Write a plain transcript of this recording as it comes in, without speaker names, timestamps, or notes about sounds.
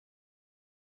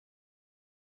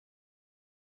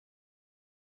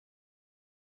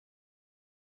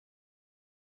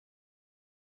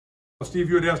Steve,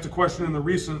 you had asked a question in the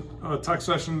recent tech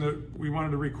session that we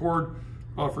wanted to record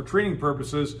for training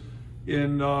purposes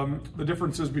in the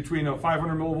differences between a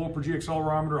 500 millivolt per G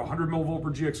accelerometer, 100 millivolt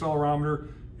per G accelerometer,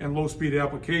 and low speed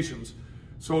applications.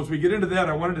 So as we get into that,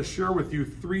 I wanted to share with you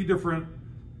three different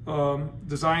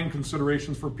design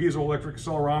considerations for piezoelectric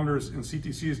accelerometers in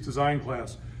CTC's design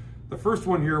class. The first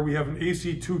one here, we have an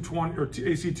AC220 or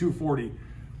AC240.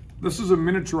 This is a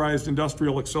miniaturized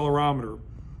industrial accelerometer.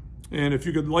 And if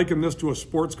you could liken this to a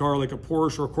sports car like a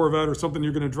Porsche or a Corvette or something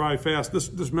you're going to drive fast,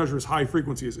 this measures high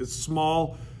frequencies. It's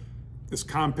small, it's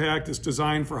compact, it's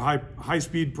designed for high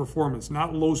speed performance,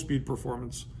 not low speed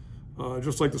performance,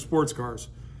 just like the sports cars.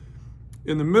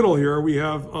 In the middle here, we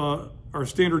have our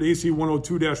standard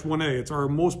AC102-1A. It's our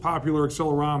most popular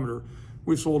accelerometer.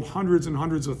 We've sold hundreds and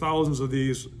hundreds of thousands of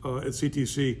these at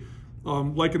CTC.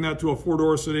 Liken that to a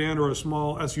four-door sedan or a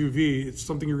small SUV. It's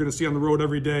something you're going to see on the road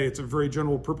every day. It's a very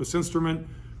general purpose instrument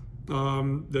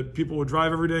that people would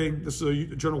drive every day. This is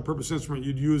a general purpose instrument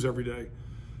you'd use every day.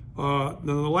 Then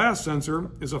the last sensor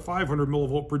is a 500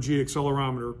 millivolt per G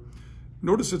accelerometer.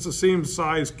 Notice it's the same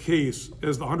size case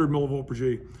as the 100 millivolt per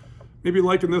G. Maybe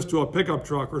liken this to a pickup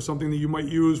truck or something that you might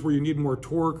use where you need more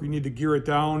torque, you need to gear it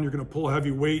down, you're going to pull a heavy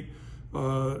weight,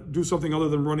 do something other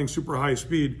than running super high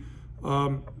speed.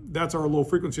 That's our low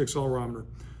frequency accelerometer.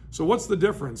 So what's the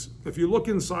difference? If you look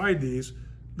inside these,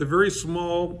 the very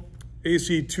small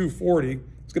AC240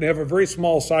 is going to have a very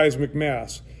small seismic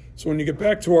mass. So when you get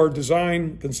back to our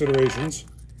design considerations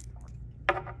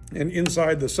and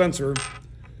inside the sensor,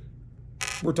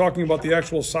 we're talking about the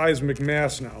actual seismic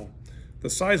mass now. The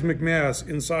seismic mass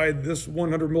inside this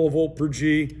 100 millivolt per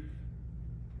G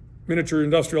miniature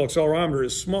industrial accelerometer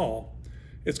is small.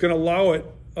 It's going to allow it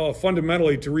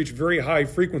fundamentally to reach very high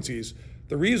frequencies.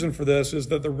 The reason for this is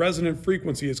that the resonant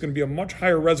frequency is going to be a much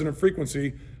higher resonant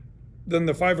frequency than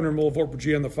the 500 millivolt per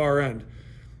G on the far end.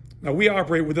 Now we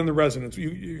operate within the resonance.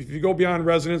 If you go beyond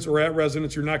resonance or at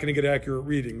resonance, you're not going to get accurate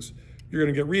readings. You're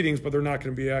going to get readings, but they're not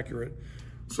going to be accurate.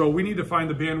 So we need to find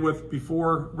the bandwidth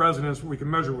before resonance we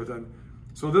can measure within.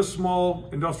 So this small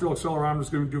industrial accelerometer is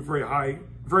going to do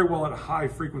very well at high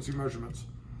frequency measurements.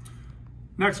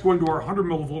 Next, going to our 100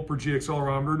 millivolt per G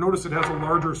accelerometer, notice it has a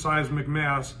larger seismic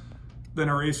mass than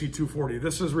our AC240.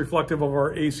 This is reflective of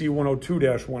our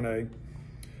AC102-1A.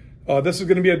 This is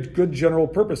going to be a good general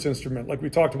purpose instrument, like we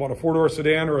talked about, a four-door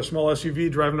sedan or a small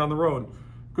SUV driving down the road.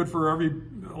 Good for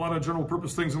a lot of general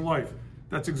purpose things in life.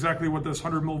 That's exactly what this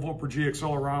 100 millivolt per G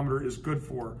accelerometer is good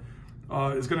for.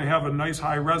 It's going to have a nice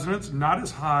high resonance, not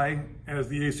as high as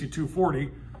the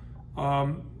AC240,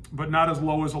 but not as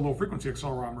low as a low frequency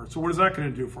accelerometer. So what is that going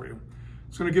to do for you?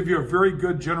 It's going to give you a very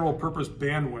good general purpose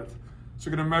bandwidth. So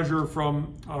you're going to measure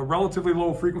from relatively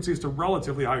low frequencies to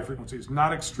relatively high frequencies,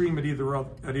 not extreme at either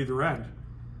end.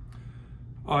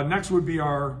 Next would be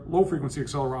our low frequency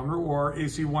accelerometer, or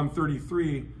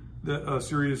AC133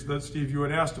 series that Steve, you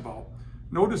had asked about.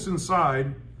 Notice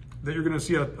inside that you're going to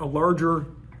see a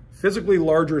physically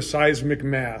larger seismic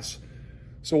mass.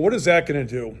 So what is that going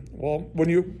to do? Well, when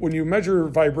you measure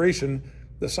vibration,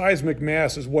 the seismic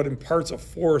mass is what imparts a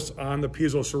force on the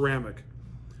piezo ceramic.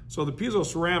 So the piezo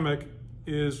ceramic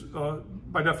is,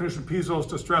 by definition, piezo is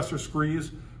to stress or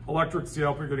squeeze, electric is the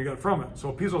output you're going to get from it. So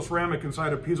a piezo ceramic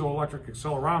inside a piezoelectric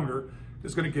accelerometer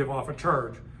is going to give off a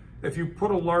charge. If you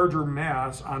put a larger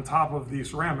mass on top of the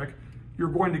ceramic, you're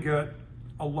going to get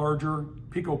a larger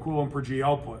picocoulomb per G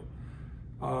output.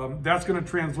 That's going to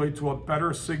translate to a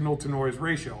better signal to noise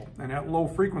ratio. And at low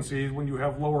frequencies, when you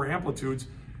have lower amplitudes,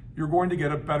 you're going to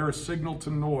get a better signal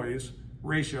to noise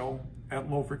ratio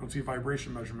at low frequency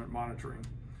vibration measurement monitoring.